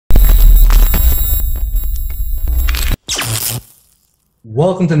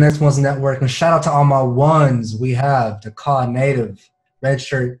Welcome to Next One's Network, and shout out to all my ones. We have the CAW native,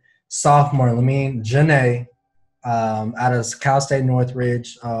 redshirt sophomore Lamine Diane, out of Cal State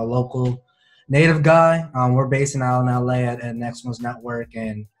Northridge, local native guy. We're based out in LA at Next One's Network,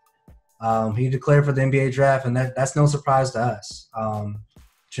 and he declared for the NBA draft, and that's no surprise to us.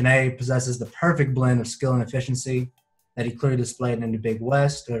 Diane possesses the perfect blend of skill and efficiency that he clearly displayed in the Big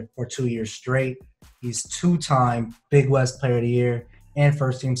West for 2 years straight. He's two-time Big West Player of the Year and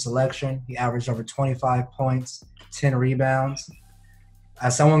first-team selection. He averaged over 25 points, 10 rebounds.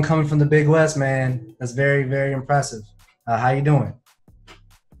 As someone coming from the Big West, man, that's very, very impressive. How you doing?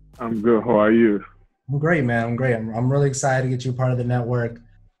 I'm good. How are you? I'm great, man. I'm great. I'm really excited to get you part of the network.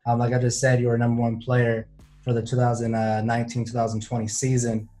 Like I just said, you were number one player for the 2019-2020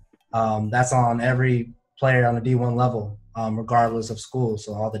 season. That's on every player on the D1 level, regardless of school.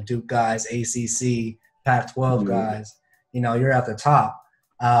 So all the Duke guys, ACC, Pac-12 guys, you're at the top.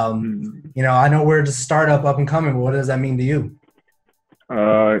 I know we're just a startup up and coming, but what does that mean to you?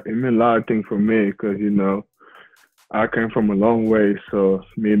 It meant a lot of things for me because, I came from a long way. So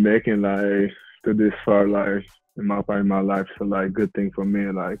me making to this far, in my part of my life, so good thing for me,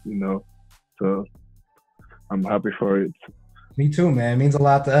 so I'm happy for it. Me too, man. It means a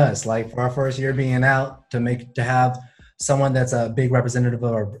lot to us. Like for our first year being out, to have someone that's a big representative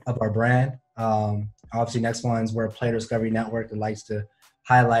of our brand. Obviously, Next One's we're a player discovery network that likes to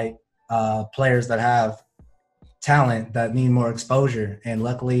highlight players that have talent that need more exposure. And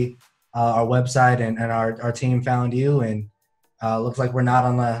luckily, our website and our team found you, and looks like we're not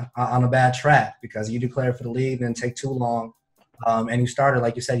on a bad track because you declared for the league and didn't take too long. And you started,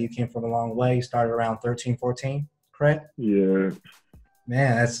 like you said, you came from a long way. You started around 13, 14, correct? Yeah.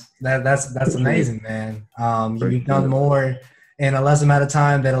 Man, that's amazing, man. You've done more in a less amount of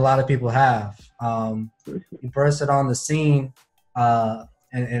time than a lot of people have. You bursted on the scene,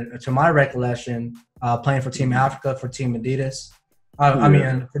 and to my recollection, playing for Team Africa, for Team Adidas.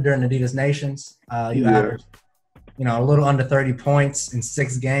 During Adidas Nations, you averaged, a little under 30 points in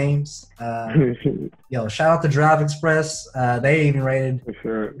 6 games. Shout out to Drive Express. They even rated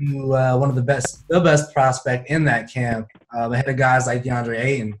you one of the best prospect in that camp, ahead of guys like DeAndre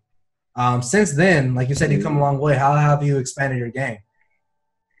Ayton. Since then, like you said, you've come a long way. How have you expanded your game?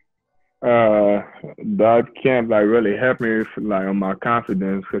 That camp really helped me on my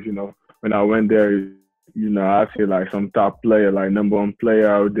confidence because when I went there, I see some top player, number one player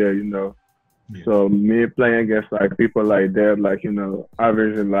out there, Yeah. So me playing against people like that,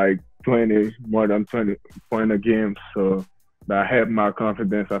 averaging 20 more than 20 point a game, so that helped my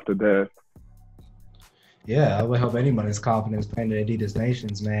confidence after that. Yeah, I would help anybody's confidence playing the Adidas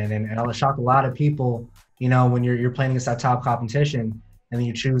Nations, man. And it'll shock a lot of people, when you're playing against that top competition and then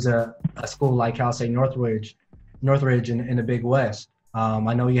you choose a school like Cal State Northridge in the Big West.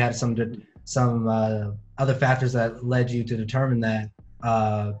 I know you had some other factors that led you to determine that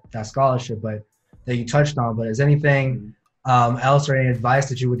scholarship, but that you touched on. But is anything else or any advice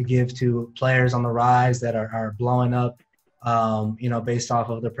that you would give to players on the rise that are blowing up, based off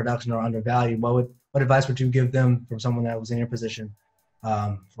of their production or undervalued? What advice would you give them from someone that was in your position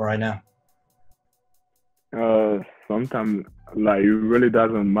for right now? Sometimes it really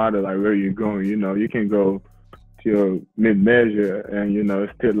doesn't matter where you're going. You can go to your mid-major and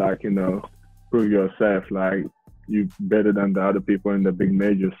still prove yourself you better than the other people in the big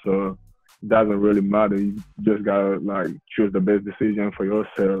major. So it doesn't really matter. You just gotta choose the best decision for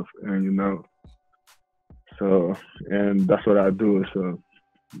yourself, and so, and that's what I do. So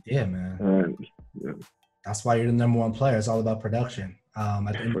yeah, man. Yeah. That's why you're the number one player. It's all about production. At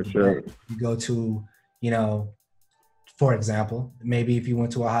the end of the day, you go to, for example, maybe if you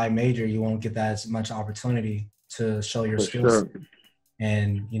went to a high major, you won't get that as much opportunity to show your skills.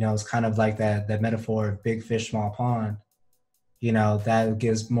 And, it's kind of like that metaphor of big fish, small pond. That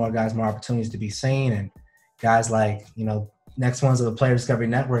gives more guys more opportunities to be seen. And guys like, Next One's of the Player Discovery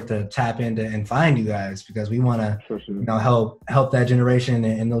Network to tap into and find you guys, because we want to, help that generation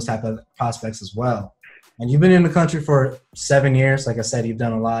and those type of prospects as well. And you've been in the country for 7 years. Like I said, you've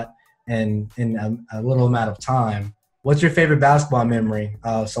done a lot in a little amount of time. What's your favorite basketball memory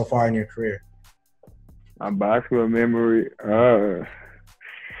so far in your career? My basketball memory,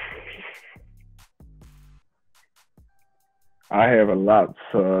 I have a lot.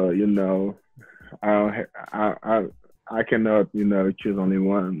 So I cannot choose only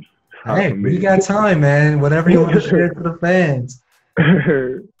one. Hey, we got time, man. Whatever you want to share to the fans.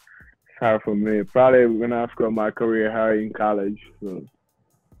 It's hard for me. Probably when I scored my career high in college. So.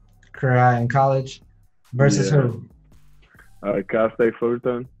 Career high in college versus who? Cal State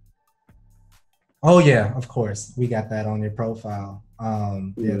Fulton. Oh yeah, of course. We got that on your profile. Yeah,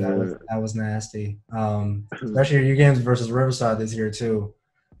 Yeah, that was nasty. Especially your games versus Riverside this year too.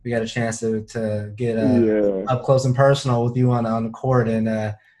 We got a chance to get yeah, up close and personal with you on the court, and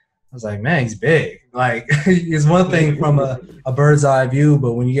I was like, man, he's big. Like it's one thing from a bird's eye view,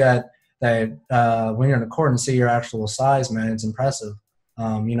 but when you got that when you're on the court and see your actual size, man, it's impressive.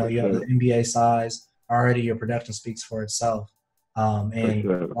 for You have the sure, NBA size already. Your production speaks for itself, for and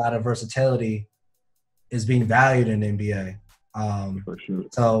sure, a lot of versatility is being valued in the NBA. Um, for sure.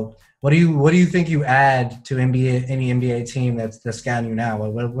 so what do you think you add to NBA any NBA team that's scouting you now?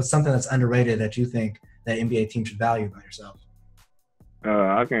 What's something that's underrated that you think that NBA team should value about yourself?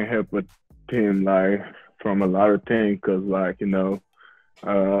 I can help a team like from a lot of things because I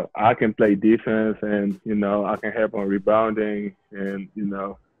can play defense and I can help on rebounding and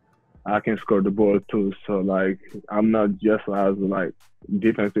I can score the ball too. So like I'm not just as like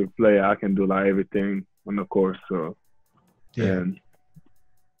defensive player. I can do like everything on the court. So Yeah, and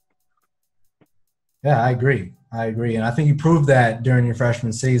yeah, I agree. I agree, and I think you proved that during your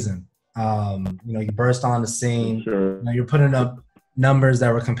freshman season. You burst on the for scene. sure, You're putting up numbers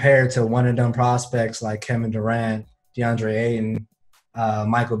that were compared to one and done prospects like Kevin Durant, DeAndre Ayton,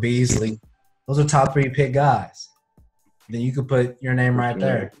 Michael Beasley. Those are top three pick guys. Then you could put your name for right sure.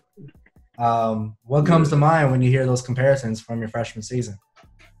 there. What comes to Yeah. mind when you hear those comparisons from your freshman season?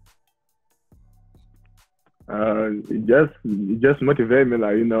 It just motivate me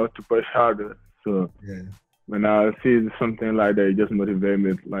like to push harder. So Yeah. when I see something like that, it just motivate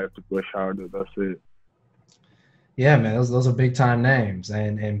me like to push harder. That's it. Yeah, man, those are big time names,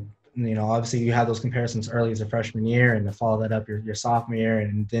 and obviously you have those comparisons early as a freshman year, and to follow that up your sophomore year,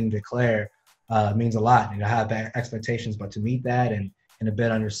 and then declare means a lot. And to have expectations, but to meet that and a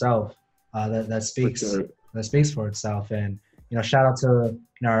bet on yourself, that For speaks sure. for itself. And shout out to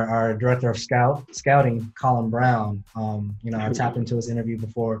our director of scouting, Colin Brown. I tapped into his interview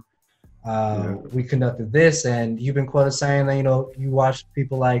before Yeah. we conducted this, and you've been quoted saying that you watch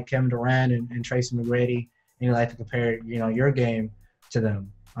people like Kevin Durant and Tracy McGrady, and you like to compare your game to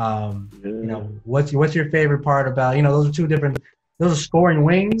them. Yeah. What's your favorite part about those are two different, those are scoring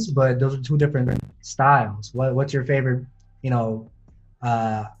wings, but those are two different styles. What's your favorite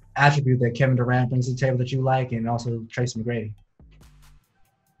uh, attribute that Kevin Durant brings to the table that you like, and also Tracy McGrady?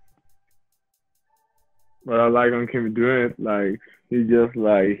 But I like on Kevin Durant, like he just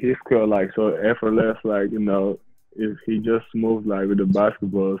like he score like so effortless, like if he just moves like with the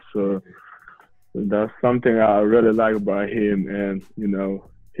basketball. So that's something I really like about him, and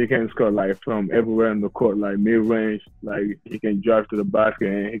he can score like from everywhere in the court, like mid range, like he can drive to the basket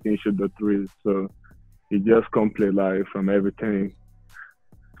and he can shoot the threes. So he just complete like from everything.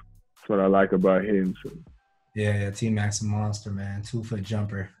 That's what I like about him. So Yeah, T Mac's a monster, man. 2 foot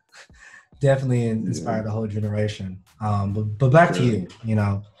jumper. Definitely yeah, inspired the whole generation. But for back to sure.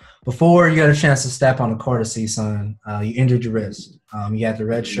 you. Before you got a chance to step on the court of CSUN, you injured your wrist. You had the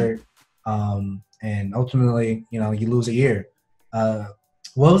red Mhm. shirt, and ultimately, you lose a year. Uh,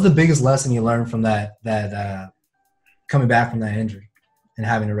 what was the biggest lesson you learned from that coming back from that injury and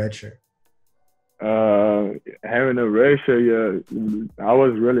having a red shirt? Having a ratio, yeah, I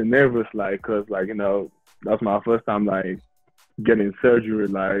was really nervous, like, cause like that's my first time like getting surgery,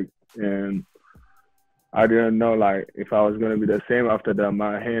 like, and I didn't know like if I was gonna be the same after that,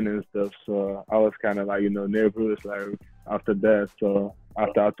 my hand and stuff. So I was kind of like nervous, like after that. So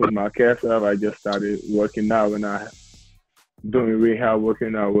after I took my cast off, I just started working out and I doing rehab,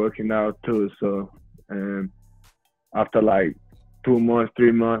 working out too. So and after like 2 months,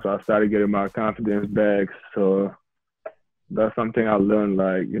 3 months, I started getting my confidence back. So that's something I learned.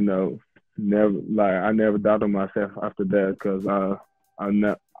 Like never like I never doubted myself after that because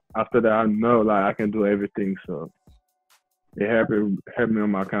after that I know like I can do everything. So it helped me on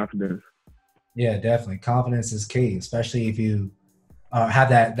my confidence. Yeah, definitely. Confidence is key, especially if you have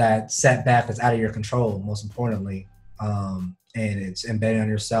that setback that's out of your control. Most importantly, and it's embedding on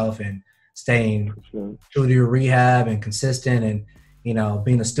yourself and staying For sure. true to your rehab and consistent, and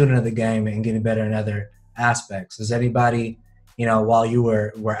being a student of the game and getting better in other aspects. Is anybody while you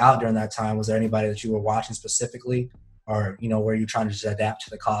were out during that time, was there anybody that you were watching specifically, or were you trying to just adapt to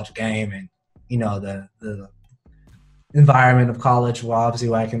the college game and the environment of college? Well, obviously,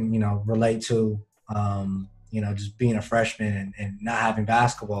 what I can relate to, just being a freshman and not having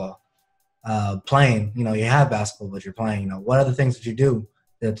basketball, playing. You have basketball, but you're playing. What other things did you do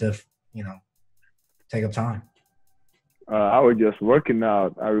to you know take up time? I was just working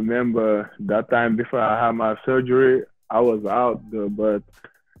out. I remember that time before I had my surgery, I was out there, but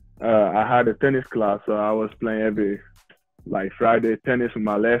I had a tennis class, so I was playing like Friday tennis with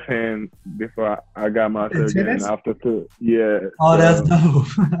my left hand before I got my surgery, and Tennis? after two, yeah. Oh, that's So dope.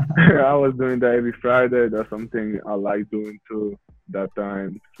 I was doing that every Friday. That's something I like doing too that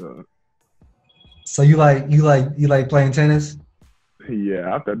time. So So you like playing tennis?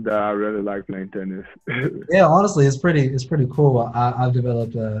 yeah, after that, I really like playing tennis. Yeah, honestly, it's pretty cool. I've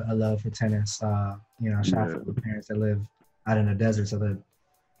developed a love for tennis. Shout out Yeah, to the parents that live out in the desert, so that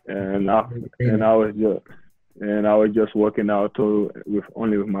and I great. and I was just working out too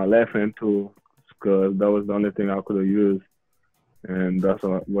with my left hand too, because that was the only thing I could have used, and that's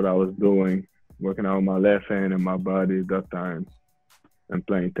what I was doing, working out with my left hand and my body that time, and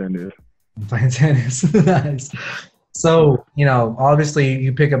playing tennis. I'm playing tennis. Nice. So, obviously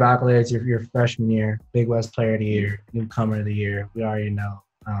you pick up accolades your freshman year, Big West Player of the Year, Newcomer of the Year. We already know.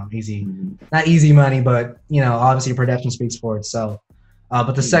 Easy, Mhm. not easy money, but, obviously production speaks for itself.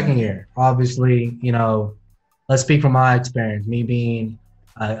 But the second Mhm. year, obviously, let's speak from my experience, me being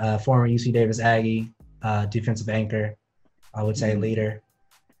a former UC Davis Aggie, defensive anchor, I would say Mhm. leader,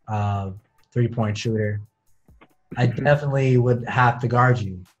 uh, 3-point shooter. I definitely would have to guard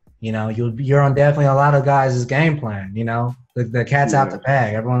you. You're on definitely a lot of guys' game plan. The cat's out Yeah, the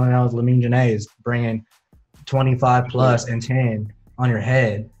bag. Everyone knows Lamine Diane is bringing 25 sure. plus and 10 on your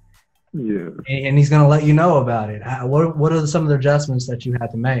head, Yeah. and he's going to let you know about it. What are some of the adjustments that you had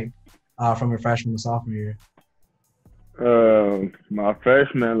to make from your freshman to sophomore year? My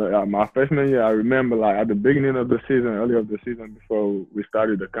freshman year, I remember like at the beginning of the season, early of the season, before we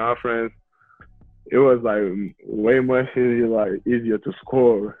started the conference, it was like way much easier to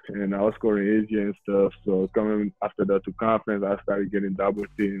score, and I was scoring easier and stuff. So coming after that to conference, I started getting double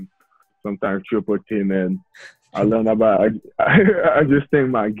team, sometimes triple team, and I learned about I just think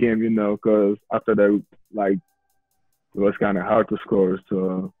my game, because after that, like it was kind of hard to score.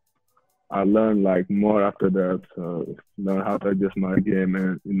 So I learned like more after that. So learn how to adjust my game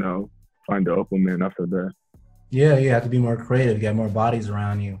and find the open man after that Yeah, you have to be more creative, get more bodies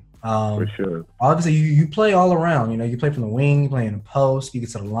around you. for sure. Obviously, you play all around. You play from the wing, you play in the post, you get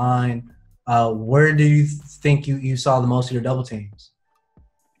to the line. Where do you think you saw the most of your double teams?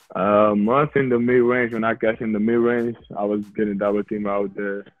 Once in the mid range, when I catch in the mid range, I was getting double team out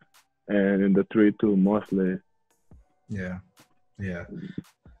there, and in the 3-2 mostly. Yeah, yeah.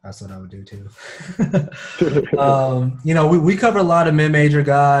 That's what I would do too. Yeah, We cover a lot of mid-major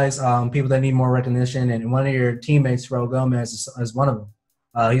guys, people that need more recognition, and one of your teammates, Ro Gomez, is one of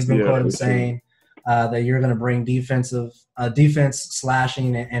them. He's been quoted for sure. saying that you're going to bring defense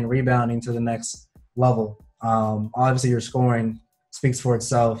slashing and rebounding to the next level. Obviously, your scoring speaks for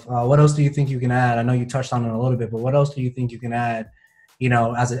itself. What else do you think you can add? I know you touched on it a little bit, but what else do you think you can add?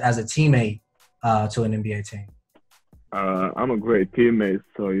 As a teammate to an NBA team. I'm a great teammate,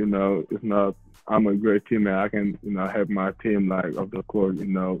 so it's not. I'm a great teammate. I can help my team like off the court,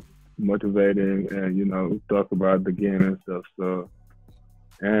 motivating and talk about the game and stuff. So,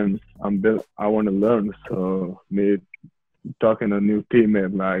 and I want to learn. So me talking to a new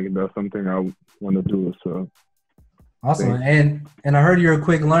teammate, like that's something I want to do. So Awesome, thanks. and I heard you're a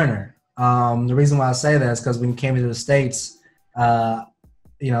quick learner. The reason why I say that is because when you came to the States, uh,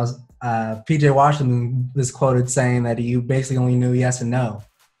 PJ Washington was quoted saying that you basically only knew yes and no,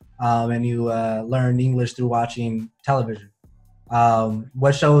 and you learned English through watching television.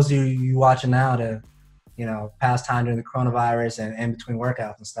 What shows you watching now to, pass time during the coronavirus and in between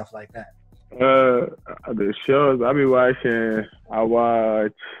workouts and stuff like that? The shows I be watching, I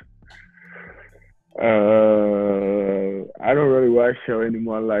watch. I don't really watch show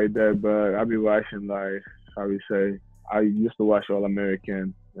anymore like that, but I be watching like how we say. I used to watch All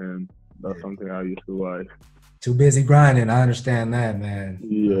American, and that's Yeah. something I used to watch. Too busy grinding. I understand that, man.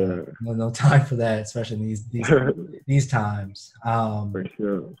 Yeah, No time for that, especially in these times. for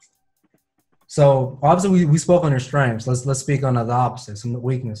sure. So obviously we spoke on your strengths. Let's speak on the opposite, some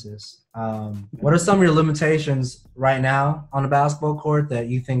weaknesses. What are some of your limitations right now on the basketball court that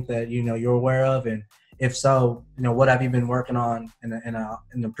you think that you're aware of, and if so, what have you been working on in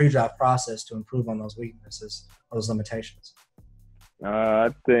the pre-draft process to improve on those weaknesses, those limitations? I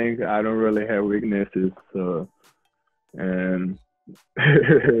think I don't really have weaknesses, so and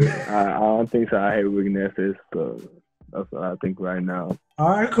I don't think so. I have weaknesses, so that's what I think right now. All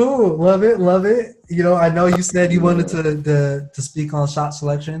right, cool. Love it, love it. I know you said you wanted Yeah, to speak on shot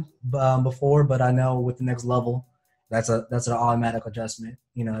selection before, but I know with the next level, that's an automatic adjustment.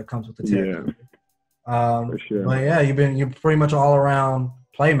 It comes with the yeah, territory. for sure. But yeah, you're pretty much all around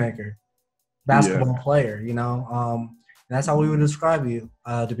playmaker, Yeah, basketball player. That's how we would describe you.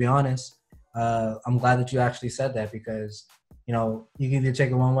 To be honest, I'm glad that you actually said that because you can either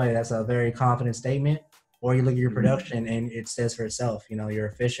take it one way. That's a very confident statement, or you look at your production and it says for itself. You know, you're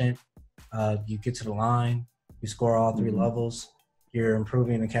efficient. You get to the line. You score all three levels. You're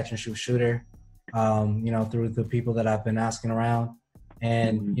improving the catch and shoot shooter. You know, through the people that I've been asking around,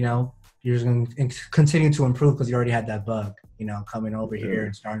 and you know, you're just going to continue to improve because you already had that bug. You know, coming over here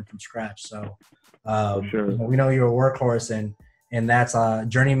and starting from scratch. So, you know, we know you're a workhorse, and that's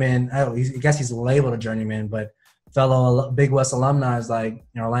journeyman. I guess he's labeled a journeyman, but fellow Big West alumni is like,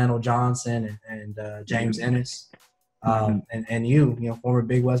 you know, Orlando Johnson and James Ennis, and you know, former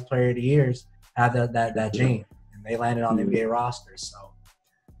Big West Player of the Years, have that gene, and they landed on the NBA rosters. So,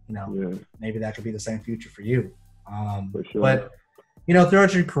 you know, maybe that could be the same future for you. For sure. But you know,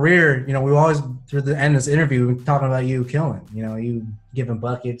 throughout your career, you know, we always, through the end of this interview, we're talking about you killing. You know, you giving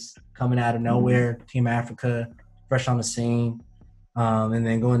buckets, coming out of nowhere, Team Africa, fresh on the scene, and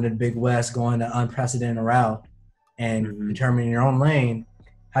then going to the Big West, going the unprecedented route, and determining your own lane.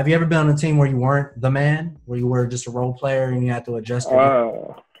 Have you ever been on a team where you weren't the man, where you were just a role player and you had to adjust? My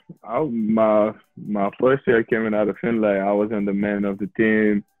first year coming out of Finlay, I wasn't the man of the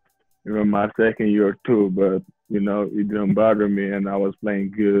team. Even my second year too, but you know, it didn't bother me, and I was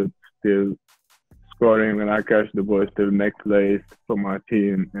playing good, still scoring when I catch the ball, still make plays for my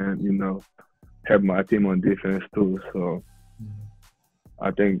team, and you know, help my team on defense too. So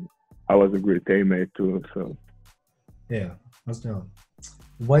I think I was a great teammate too. So yeah, that's dope.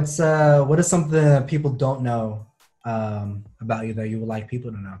 What is something that people don't know about you that you would like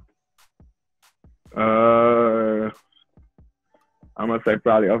people to know? I'm gonna say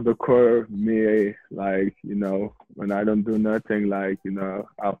probably off the court, me, like, you know, when I don't do nothing, like, you know,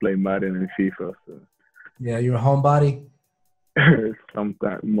 I play Madden and FIFA. So. Yeah, you're a homebody?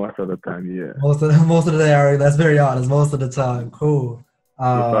 Sometimes, most of the time, yeah. Most of the day, that's very honest. Most of the time, cool. If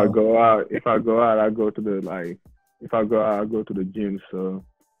I go out, I go to the I go to the gym. So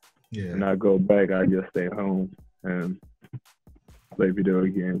yeah, when I go back, I just stay home and play video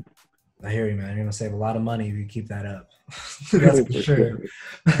games. I hear you, man. You're gonna save a lot of money if you keep that up. That's for sure.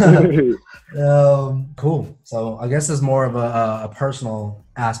 Cool. So I guess there's more of a personal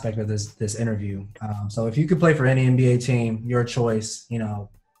aspect of this interview. So if you could play for any NBA team, your choice, you know,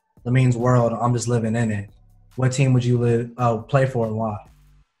 Lamine's world, I'm just living in it. What team would you play for and why?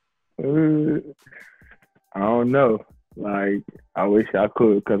 I don't know. Like, I wish I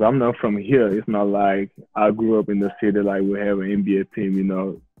could, because I'm not from here. It's not like I grew up in the city like we have an NBA team, you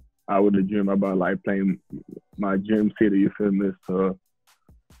know. I would have dreamed about like playing my dream city, you feel me? So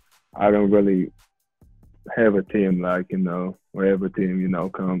I don't really have a team, like, you know, wherever team, you know,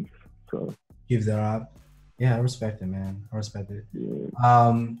 comes. So give that up. Yeah, I respect it, man. I respect it.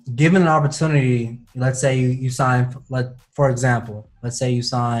 Yeah. Given an opportunity, let's say you sign, for example, let's say you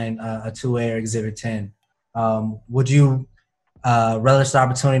sign a 2A or Exhibit 10. Would you relish the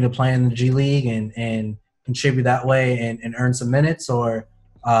opportunity to play in the G League and contribute that way and earn some minutes, or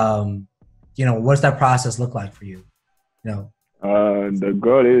you know, what's that process look like for you? You know, the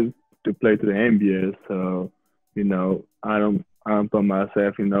goal is to play to the NBA. So, you know, I don't put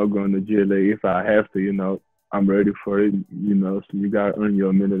myself, you know, going to G League if I have to. You know, I'm ready for it. You know, so you gotta earn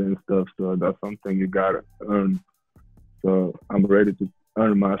your minute and stuff. So that's something you gotta earn. So I'm ready to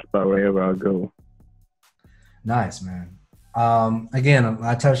earn my spot wherever I go. Nice, man. Again,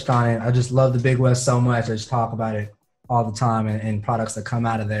 I touched on it. I just love the Big West so much. I just talk about it all the time and products that come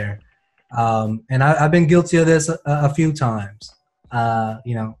out of there. And I've been guilty of this a few times,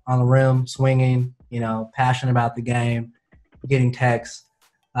 you know, on the rim, swinging, you know, passionate about the game, getting texts.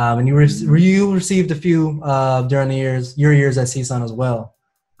 And you received a few during your years at CSUN as well.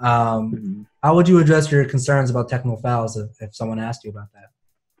 How would you address your concerns about technical fouls if someone asked you about that?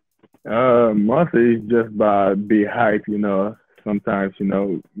 Mostly it's just by be hyped, you know. Sometimes, you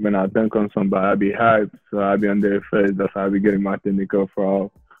know, when I dunk on somebody, I be hyped, so I be on their face. That's how I be getting my technical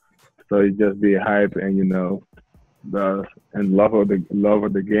foul. So it just be hype and, you know, love of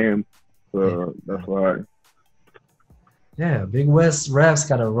the game. So that's why. Yeah, Big West refs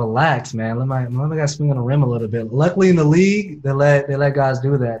gotta relax, man. Let my guys swing on the rim a little bit. Luckily in the league, they let guys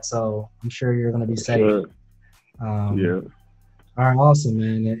do that, so I'm sure you're gonna be safe. Sure. Yeah. All right, awesome,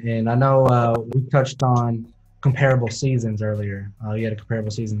 man. And I know we touched on comparable seasons earlier. You had a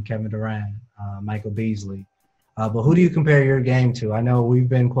comparable season to Kevin Durant, Michael Beasley. But who do you compare your game to? I know we've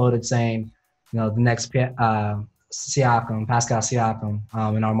been quoted saying, you know, the next Pascal Siakam,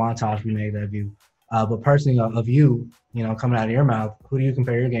 in our montage we made of you. But personally, of you, you know, coming out of your mouth, who do you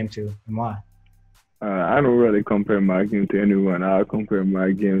compare your game to and why? I don't really compare my game to anyone. I compare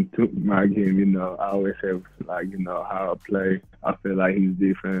my game to my game. You know, I always have, like, you know, how I play. I feel like he's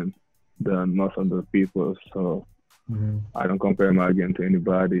different than most of the people. So I don't compare my game to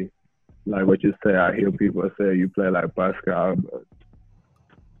anybody. like what you say, I hear people say you play like Pascal, but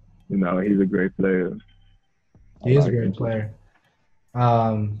you know, he's a great player. He is a great player.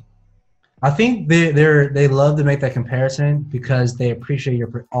 I think they love to make that comparison because they appreciate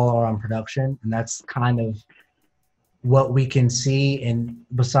your all-around production, and that's kind of what we can see. And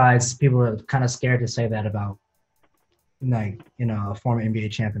besides, people are kind of scared to say that about, like, you know, a former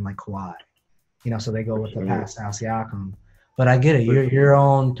NBA champion like Kawhi. You know, so they go with the Pascal Siakam. But I get it. You're your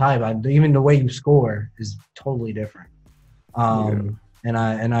own type. Even the way you score is totally different. And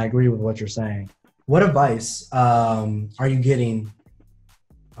I agree with what you're saying. What advice are you getting?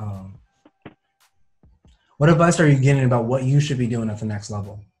 What advice are you getting about what you should be doing at the next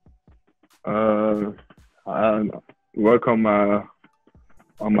level? I work on my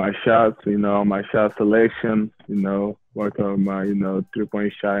shots, you know, on my shot selection, you know, work on my, you know,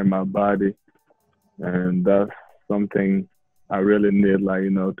 3-point shot in my body. And that's something I really need, like,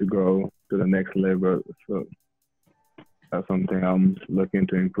 you know, to go to the next level. So that's something I'm looking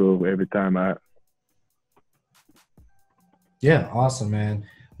to improve every time Yeah, awesome, man.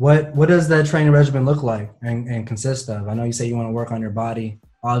 What does that training regimen look like and consist of? I know you say you want to work on your body.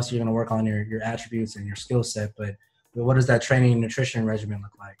 Obviously, you're going to work on your attributes and your skill set, but what does that training and nutrition regimen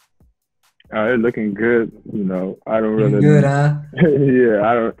look like? It's looking good. You know, I don't really good, huh? Yeah,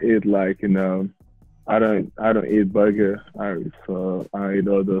 I don't eat, like, you know, I don't eat burger. So I eat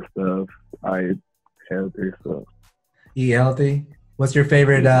all those stuff. I eat healthy. So eat healthy. What's your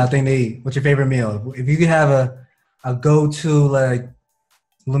favorite thing to eat? What's your favorite meal? If you could have a go-to, like,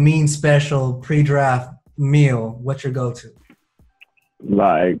 Lamine special pre-draft meal, what's your go-to?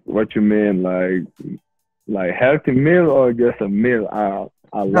 Like, what you mean? Like healthy meal or just a meal I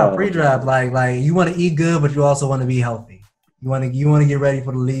love? No, pre-draft. Like you want to eat good, but you also want to be healthy. You want to get ready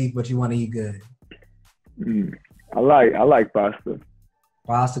for the league, but you want to eat good. I like pasta.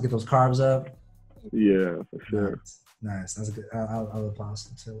 Pasta, get those carbs up. Yeah, for sure. Nice. That's good. I love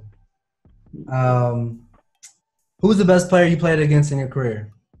pasta too. Who's the best player you played against in your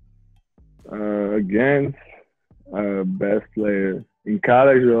career? Against best player in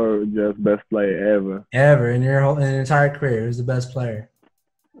college or just best player ever? Ever in your entire career, who's the best player?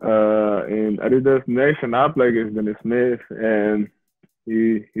 In Adidas Nation, I played against Dennis Smith, and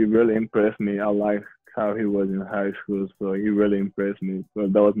he really impressed me. I like how he was in high school, so he really impressed me. So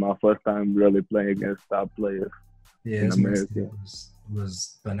that was my first time really playing against top players. Yeah, in America.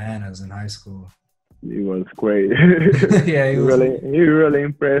 Was bananas in high school. He was great. Yeah, he really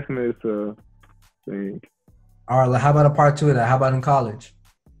impressed me. So, all right, how about a part two of that? How about in college?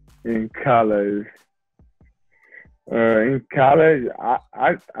 In college, I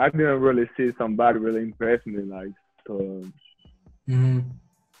didn't really see somebody really impress me, like, so.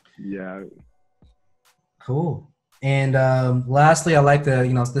 Yeah. Cool. And lastly, I like to,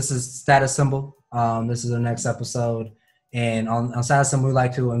 you know, this is Status Symbol. This is our next episode. And on Status Symbol, we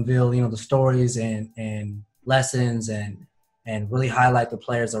like to unveil, you know, the stories and lessons and really highlight the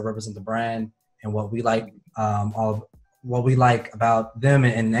players that represent the brand and what we like, what we like about them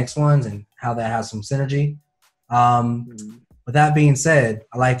and next ones and how that has some synergy. With that being said,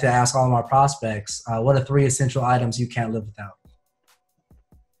 I like to ask all of our prospects, what are 3 essential items you can't live without?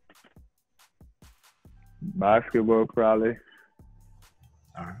 Basketball, probably.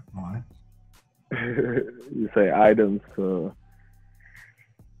 All right, why? You say items, so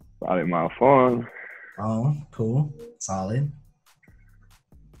probably my phone. Oh, cool. Solid.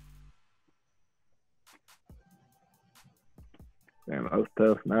 Damn, that was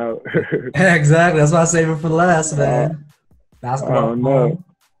tough now. Exactly. That's why I save it for last, man. Basketball. No.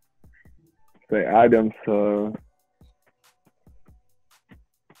 Say items, so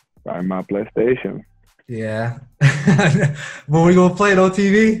probably my PlayStation. Yeah. But we gonna play it on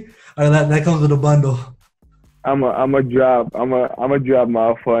TV? Or that comes with a bundle? I'm a drop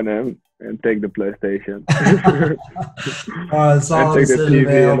my phone and take the PlayStation. It's all and take the TV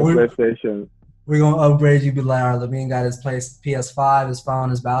man. and the PlayStation. We're gonna upgrade you. Be like, all right, Lamine got his PS5, his phone,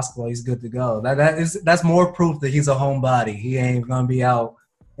 his basketball. He's good to go. That's more proof that he's a homebody. He ain't gonna be out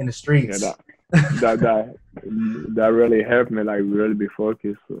in the streets. Yeah, that really helped me, like, really be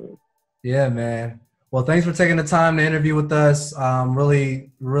focused. So. Yeah, man. Well, thanks for taking the time to interview with us.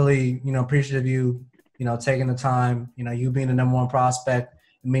 Really, really, you know, appreciative of you, you know, taking the time. You know, you being the #1 prospect,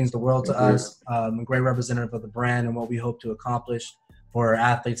 it means the world to us. A great representative of the brand and what we hope to accomplish for our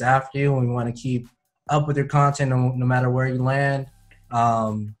athletes after you. And we want to keep up with your content no matter where you land.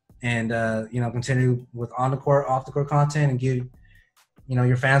 You know, continue with on the court, off the court content and give, you know,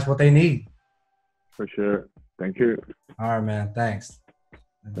 your fans what they need. For sure. Thank you. All right, man. Thanks.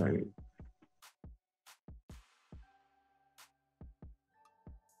 Thank you.